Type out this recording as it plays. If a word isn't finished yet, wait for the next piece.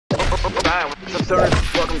Alright, what's up,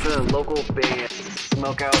 stoners? Welcome to the local band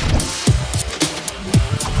Smokeout.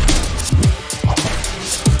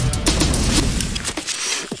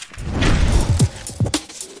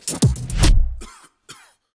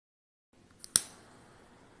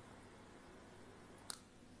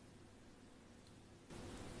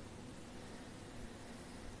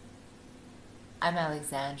 I'm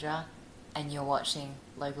Alexandra, and you're watching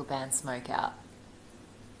local band Smokeout.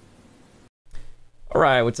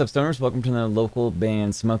 Alright, what's up, stoners? Welcome to the local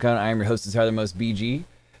band Smokeout. I am your host, Most BG.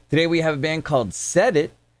 Today we have a band called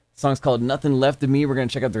Sedit. The song's called Nothing Left of Me. We're going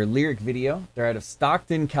to check out their lyric video. They're out of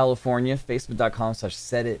Stockton, California,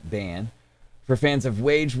 facebook.com/seditband. For fans of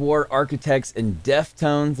Wage War, Architects, and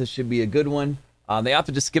Deftones, this should be a good one. They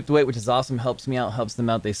opted to skip the wait, which is awesome. Helps me out, helps them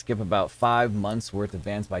out. They skip about 5 months worth of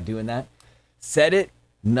bands by doing that. Sedit,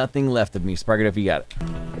 Nothing Left of Me. Spark it up, you got it.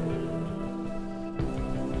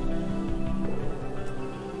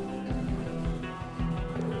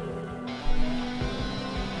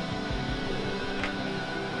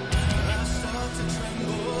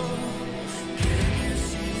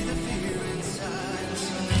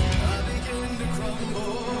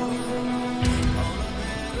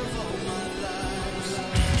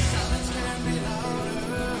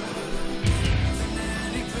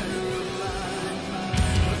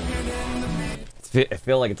 I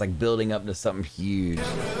feel like it's like building up to something huge.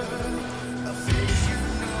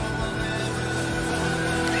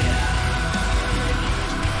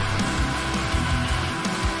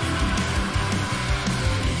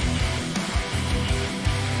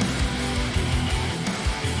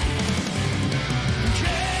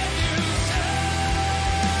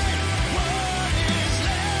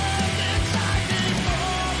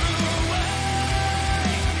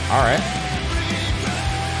 All right.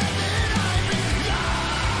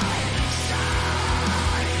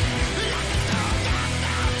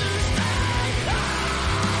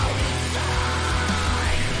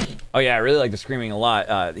 Oh yeah, I really like the screaming a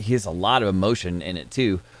lot. He has a lot of emotion in it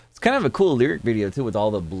too. It's kind of a cool lyric video too, with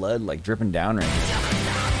all the blood like dripping down right now.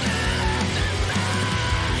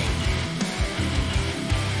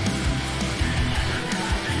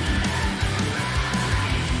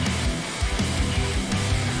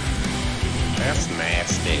 That's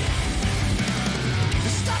nasty.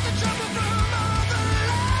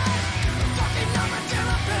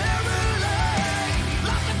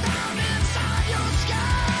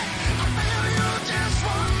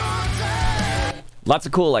 Lots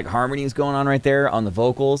of cool like harmonies going on right there on the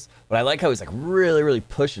vocals, but I like how he's like really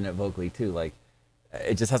pushing it vocally too. Like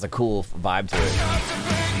it just has a cool vibe to it.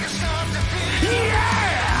 Yeah!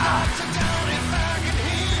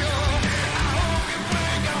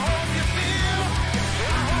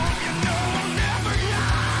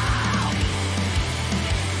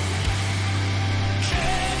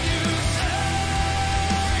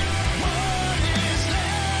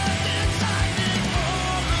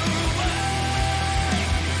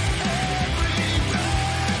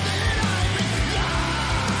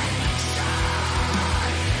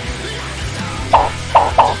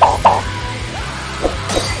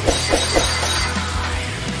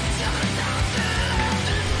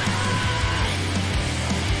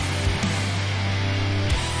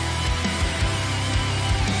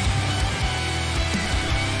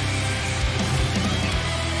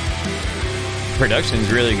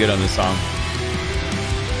 Production's really good on this song.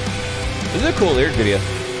 This is a cool lyric video.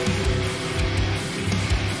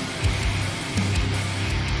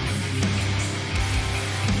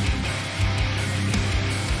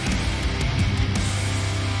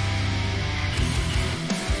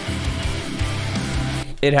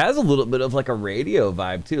 It has a little bit of like a radio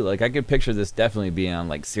vibe too. Like I could picture this definitely being on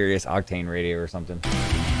like Sirius Octane radio or something.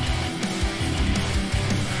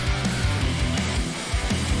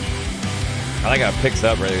 I like how it picks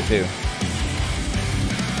up right there too.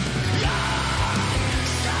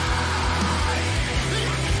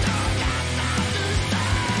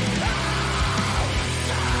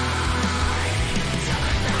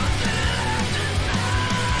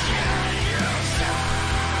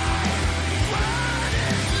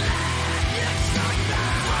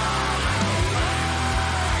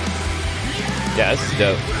 Yeah, this is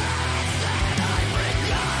dope.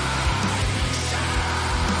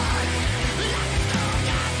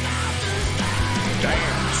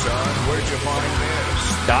 Damn, son, where'd you find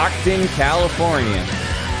this? Stockton, California.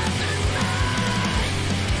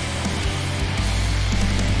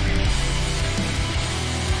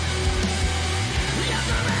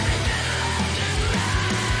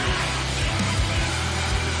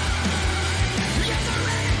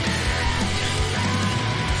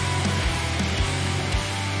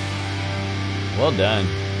 Well done.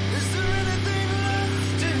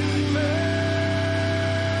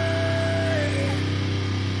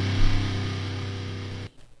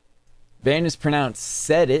 Band is pronounced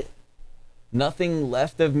Sedit. Nothing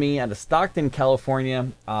Left of Me out of Stockton,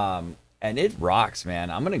 California. And it rocks,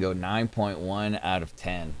 man. I'm going to go 9.1 out of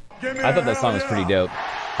 10. I thought that song was pretty dope.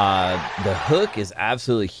 The hook is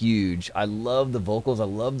absolutely huge. I love the vocals. I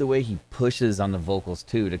love the way he pushes on the vocals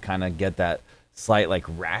too to kind of get that slight like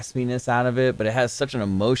raspiness out of it, but it has such an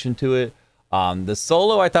emotion to it. The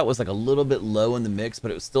solo I thought was like a little bit low in the mix,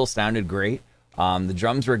 but it still sounded great. The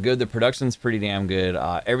drums were good. The production's pretty damn good.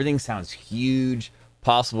 Everything sounds huge.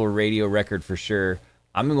 Possible radio record for sure.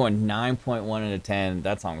 I'm going 9.1 out of 10.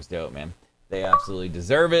 That song was dope, man. They absolutely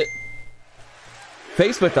deserve it.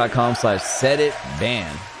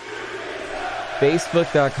 Facebook.com/SeditBand.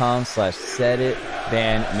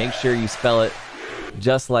 Facebook.com/SeditBand. Make sure you spell it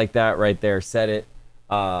just like that right there. Sedit.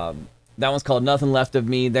 That one's called Nothing Left of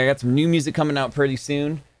Me. They got some new music coming out pretty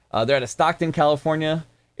soon. They're out of Stockton, California.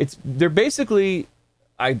 They're basically,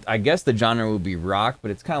 I guess the genre would be rock, but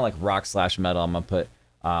it's kind of like rock/metal. I'm gonna put.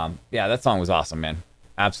 Yeah, that song was awesome, man.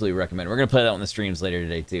 Absolutely recommend it. We're gonna play that on the streams later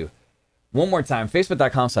today too. One more time,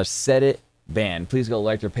 Facebook.com/SeditBand. Please go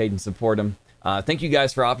like their page and support them. Thank you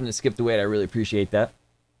guys for opting to skip the wait. I really appreciate that.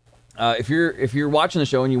 If you're watching the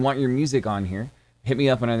show and you want your music on here, hit me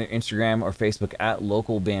up on either Instagram or Facebook at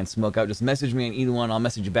Local Band Smokeout. Just message me on either one. I'll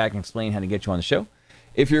message you back and explain how to get you on the show.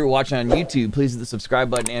 If you're watching on YouTube, please hit the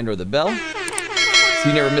subscribe button and or the bell so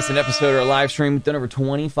you never miss an episode or a live stream. We've done over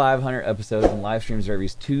 2,500 episodes and live streams every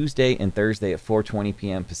Tuesday and Thursday at 4:20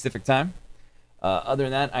 p.m. Pacific time. Other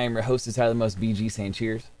than that, I am your host, Tyler the Most BG, saying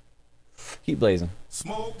cheers. Keep blazing.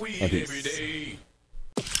 Smoke weed And peace. every day.